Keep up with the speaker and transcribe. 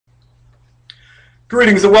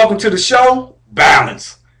Greetings and welcome to the show.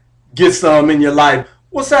 Balance. Get some in your life.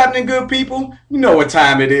 What's happening, good people? You know what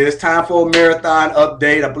time it is. Time for a marathon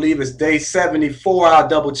update. I believe it's day 74. I'll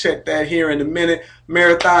double check that here in a minute.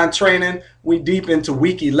 Marathon training. We deep into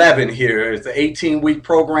week 11 here. It's an 18-week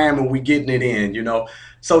program and we getting it in.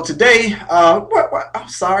 So today, I'm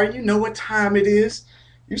sorry, you know what time it is.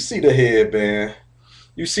 You see the headband.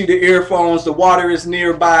 You see the earphones, the water is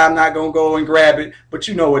nearby. I'm not going to go and grab it, but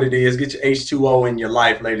you know what it is. Get your H2O in your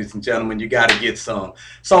life, ladies and gentlemen. You got to get some.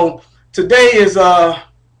 So today is, like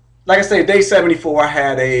I say, day 74. I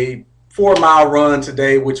had a 4-mile run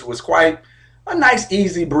today, which was quite a nice,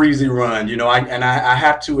 easy, breezy run. I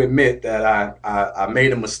have to admit that I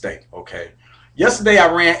made a mistake, okay? Yesterday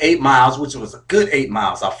I ran 8 miles, which was a good 8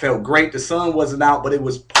 miles. I felt great. The sun wasn't out, but it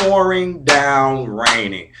was pouring down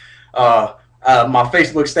raining. My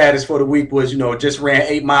Facebook status for the week was, just ran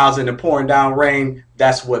 8 miles in the pouring down rain.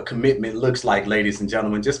 That's what commitment looks like, ladies and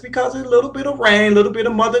gentlemen. Just because a little bit of rain, a little bit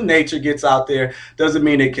of Mother Nature gets out there doesn't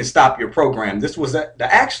mean it can stop your program. This was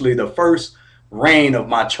actually the first rain of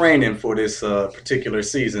my training for this particular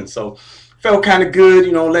season. So felt kind of good,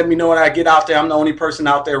 let me know when I get out there. I'm the only person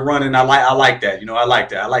out there running. I like that, I like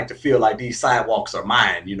that. I like to feel like these sidewalks are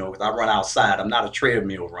mine, because I run outside. I'm not a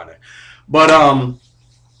treadmill runner. But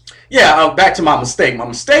yeah, back to my mistake. My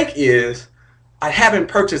mistake is I haven't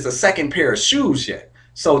purchased a second pair of shoes yet.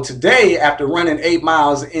 So today, after running 8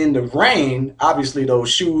 miles in the rain, obviously those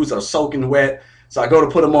shoes are soaking wet. So I go to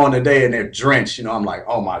put them on today and they're drenched. I'm like,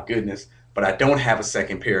 oh my goodness. But I don't have a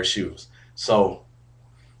second pair of shoes. So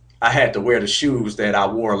I had to wear the shoes that I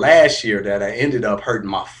wore last year that I ended up hurting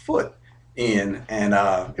my foot in. And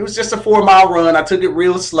it was just a 4-mile run. I took it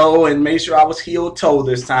real slow and made sure I was heel toe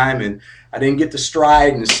this time. And I didn't get to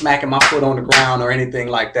stride and smacking my foot on the ground or anything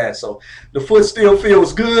like that. So the foot still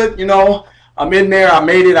feels good. I'm in there. I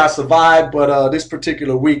made it. I survived. But this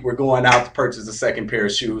particular week, we're going out to purchase a second pair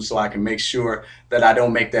of shoes so I can make sure that I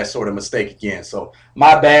don't make that sort of mistake again. So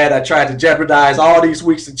my bad. I tried to jeopardize all these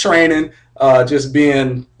weeks of training, just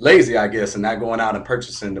being lazy, I guess, and not going out and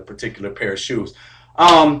purchasing the particular pair of shoes.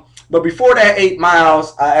 But before that 8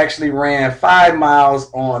 miles, I actually ran 5 miles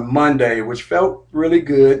on Monday, which felt really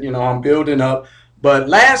good. I'm building up. But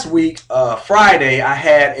last week, Friday, I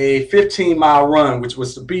had a 15-mile run, which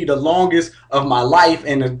was to be the longest of my life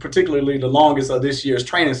and particularly the longest of this year's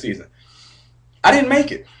training season. I didn't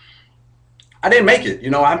make it.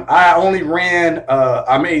 I only ran,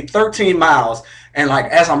 I made 13 miles. And like,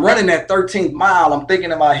 as I'm running that 13th mile, I'm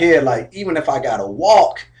thinking in my head, like, even if I got to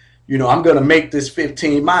walk, I'm going to make this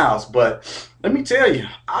 15 miles. But let me tell you,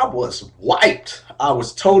 I was wiped. I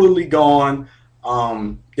was totally gone.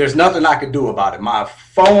 There's nothing I could do about it. My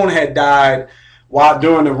phone had died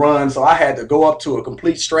during the run, so I had to go up to a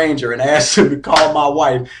complete stranger and ask him to call my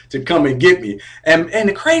wife to come and get me. And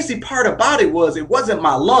the crazy part about it was it wasn't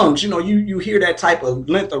my lungs. You hear that type of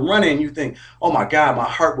length of running and you think, oh my God, my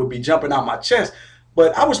heart would be jumping out my chest.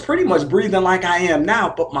 But I was pretty much breathing like I am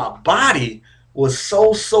now, but my body was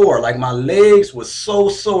so sore. Like my legs was so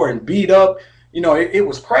sore and beat up. It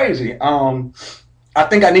was crazy. I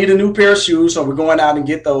think I need a new pair of shoes, so we're going out and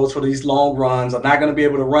get those for these long runs. I'm not going to be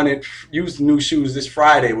able to use new shoes this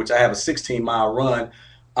Friday, which I have a 16-mile run.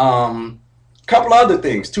 Couple other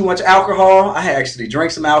things. Too much alcohol. I actually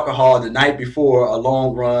drank some alcohol the night before a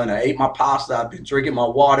long run. I ate my pasta. I've been drinking my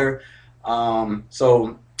water.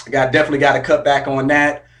 So I definitely got to cut back on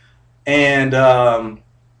that. And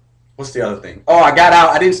what's the other thing? Oh, I got out.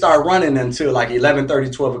 I didn't start running until like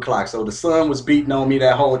 11:30, 12 o'clock. So the sun was beating on me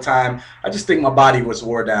that whole time. I just think my body was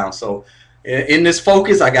wore down. So in this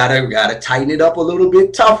focus, I gotta tighten it up a little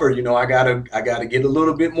bit tougher. I gotta get a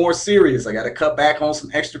little bit more serious. I gotta cut back on some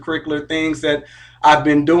extracurricular things that I've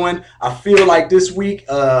been doing. I feel like this week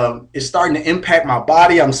is starting to impact my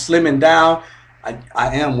body. I'm slimming down.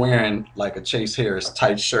 I am wearing like a Chase Harris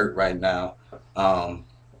tight shirt right now.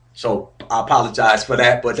 So I apologize for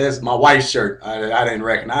that, but that's my wife's shirt. I didn't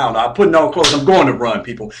recognize. I don't know. I'm putting on clothes. I'm going to run,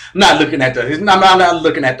 people. I'm not looking at I'm not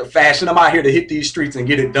looking at the fashion. I'm out here to hit these streets and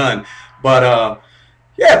get it done. But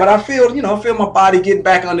yeah, but I feel my body getting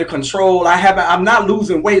back under control. I'm not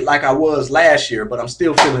losing weight like I was last year, but I'm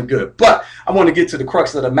still feeling good. But I want to get to the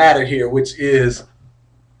crux of the matter here, which is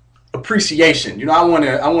appreciation. I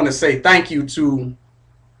want to say thank you to.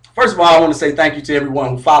 First of all, I want to say thank you to everyone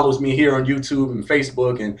who follows me here on YouTube and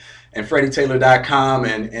Facebook and FreddieTaylor.com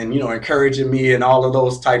and encouraging me and all of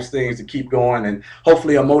those types of things to keep going. And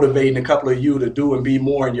hopefully I'm motivating a couple of you to do and be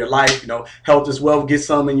more in your life. Health is wealth, get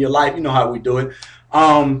some in your life. You know how we do it.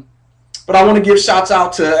 But I want to give shouts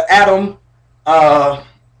out to Adam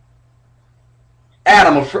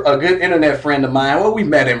Adam, a good internet friend of mine. Well, we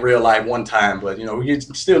met in real life one time, but you know, we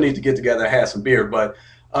still need to get together and have some beer. But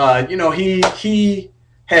you know, he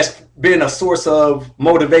has been a source of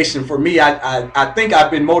motivation for me. I think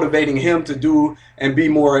I've been motivating him to do and be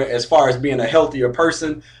more as far as being a healthier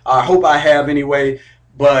person. I hope I have anyway.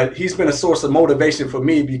 But he's been a source of motivation for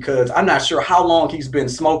me because I'm not sure how long he's been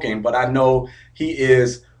smoking, but I know he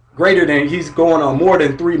is he's going on more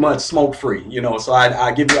than 3 months smoke free, you know. So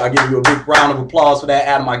I give you a big round of applause for that,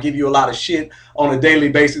 Adam. I give you a lot of shit on a daily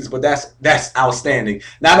basis, but that's outstanding,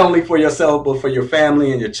 not only for yourself but for your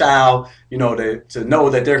family and your child, you know, to know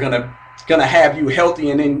that they're gonna have you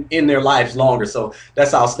healthy and in their lives longer. So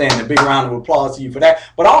that's outstanding. Big round of applause to you for that.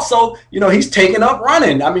 But also, you know, he's taking up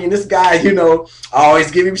running. I mean, this guy, you know, I always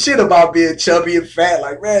give him shit about being chubby and fat.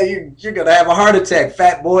 Like, man, you're gonna have a heart attack,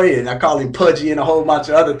 fat boy. And I call him pudgy and a whole bunch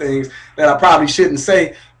of other things that I probably shouldn't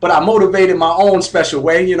say. But I motivated my own special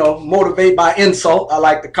way, you know, motivate by insult, I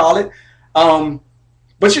like to call it.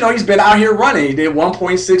 But, you know, he's been out here running. He did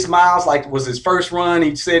 1.6 miles, like was his first run.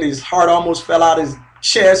 He said his heart almost fell out his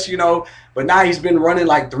chest, you know, but now he's been running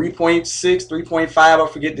like 3.6, 3.5.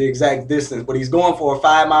 I forget the exact distance, but he's going for a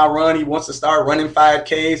 5-mile run. He wants to start running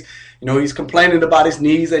 5Ks. You know, he's complaining about his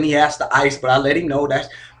knees and he has to ice, but I let him know that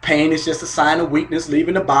pain is just a sign of weakness,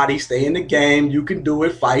 leaving the body, stay in the game. You can do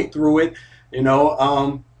it, fight through it, you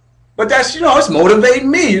know. But that's, you know, it's motivating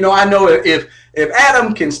me. You know, I know if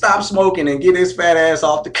Adam can stop smoking and get his fat ass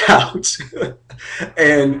off the couch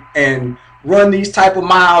and run these type of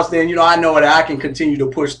miles, then, you know, I know that I can continue to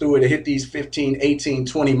push through it and hit these 15, 18,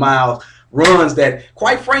 20 mile runs that,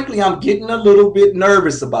 quite frankly, I'm getting a little bit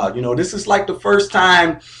nervous about. You know, this is like the first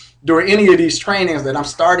time during any of these trainings that I'm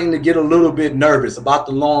starting to get a little bit nervous about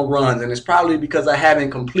the long runs. And it's probably because I haven't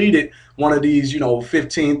completed one of these, you know,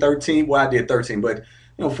 15, 13, well, I did 13, but,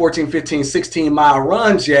 you know, 14, 15, 16 mile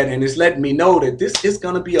runs yet. And it's letting me know that this is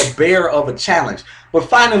going to be a bear of a challenge. But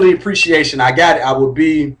finally, appreciation. I got it. I would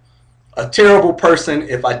be a terrible person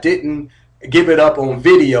if I didn't give it up on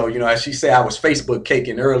video. You know, as she said, I was Facebook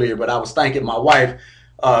caking earlier, but I was thanking my wife,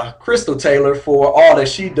 Crystal Taylor, for all that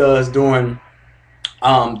she does during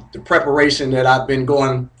the preparation that I've been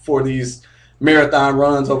going for these marathon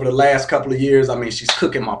runs over the last couple of years. I mean, she's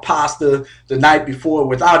cooking my pasta the night before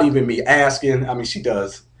without even me asking. I mean, she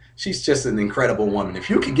does. She's just an incredible woman. If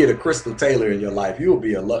you could get a Crystal Taylor in your life, you'll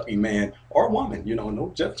be a lucky man or woman, you know,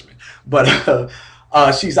 no judgment. But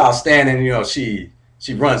she's outstanding. You know, she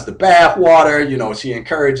runs the bath water. You know, she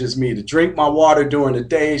encourages me to drink my water during the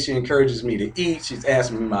day. She encourages me to eat. She's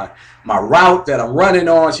asking me my route that I'm running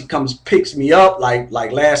on. She comes, picks me up like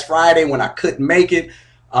last Friday when I couldn't make it.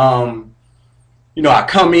 You know, I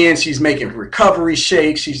come in, she's making recovery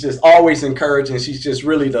shakes. She's just always encouraging. She's just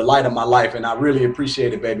really the light of my life, and I really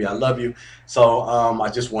appreciate it, baby. I love you. So I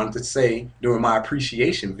just wanted to say during my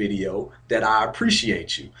appreciation video that I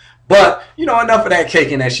appreciate you. But, you know, enough of that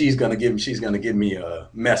cake and that she's gonna give me a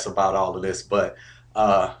mess about all of this. But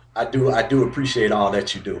I do appreciate all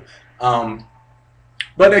that you do.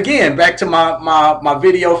 But again, back to my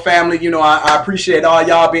video family. You know, I appreciate all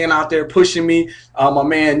y'all being out there pushing me. My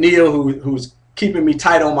man Neil, who's keeping me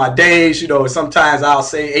tight on my days. You know, sometimes I'll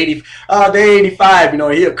say day 85, you know,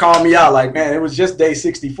 he'll call me out like, man, it was just day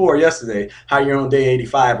 64 yesterday. How you're on day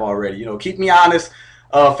 85 already? You know, keep me honest.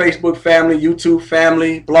 Facebook family, YouTube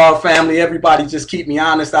family, blog family, everybody just keep me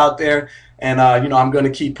honest out there. And, you know, I'm going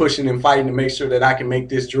to keep pushing and fighting to make sure that I can make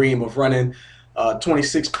this dream of running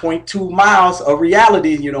 26.2 miles a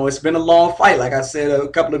reality. You know, it's been a long fight. Like I said a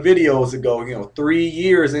couple of videos ago, you know, 3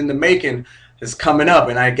 years in the making. Is coming up,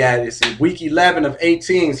 and it's in week 11 of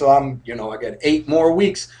 18, so I got 8 more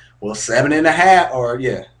weeks. Well, 7.5, or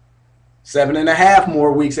yeah, 7.5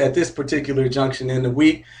 more weeks at this particular junction in the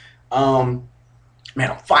week. Man,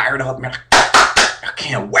 I'm fired up, man. I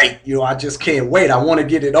can't wait. You know, I just can't wait. I want to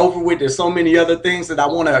get it over with. There's so many other things that I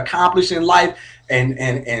want to accomplish in life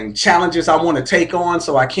and challenges I want to take on,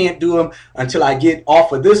 so I can't do them until I get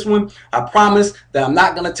off of this one. I promise that I'm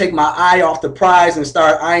not going to take my eye off the prize and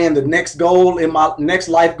start eyeing the next goal in my next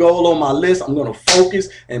life goal on my list. I'm going to focus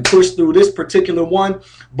and push through this particular one.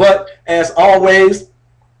 But as always,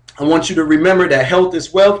 I want you to remember that health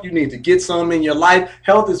is wealth. You need to get some in your life.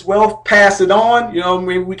 Health is wealth. Pass it on. You know,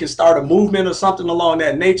 maybe we can start a movement or something along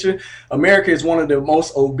that nature. America is one of the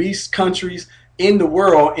most obese countries in the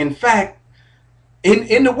world. In fact,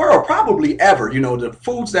 in the world, probably ever. You know, the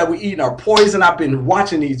foods that we eat are poison. I've been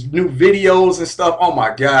watching these new videos and stuff. Oh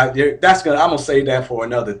my God, I'm gonna save that for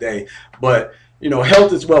another day. But you know,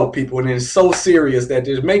 health is wealth, people, and it's so serious that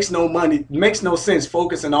it makes no sense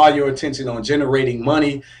focusing all your attention on generating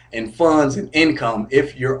money and funds and income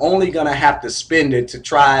if you're only gonna have to spend it to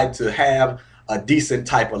try to have a decent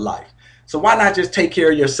type of life. So why not just take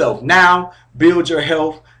care of yourself now, build your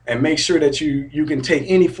health, and make sure that you can take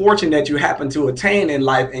any fortune that you happen to attain in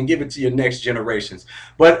life and give it to your next generations.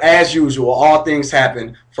 But as usual, all things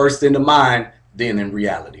happen first in the mind, then in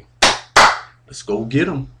reality. Let's go get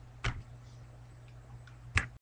them.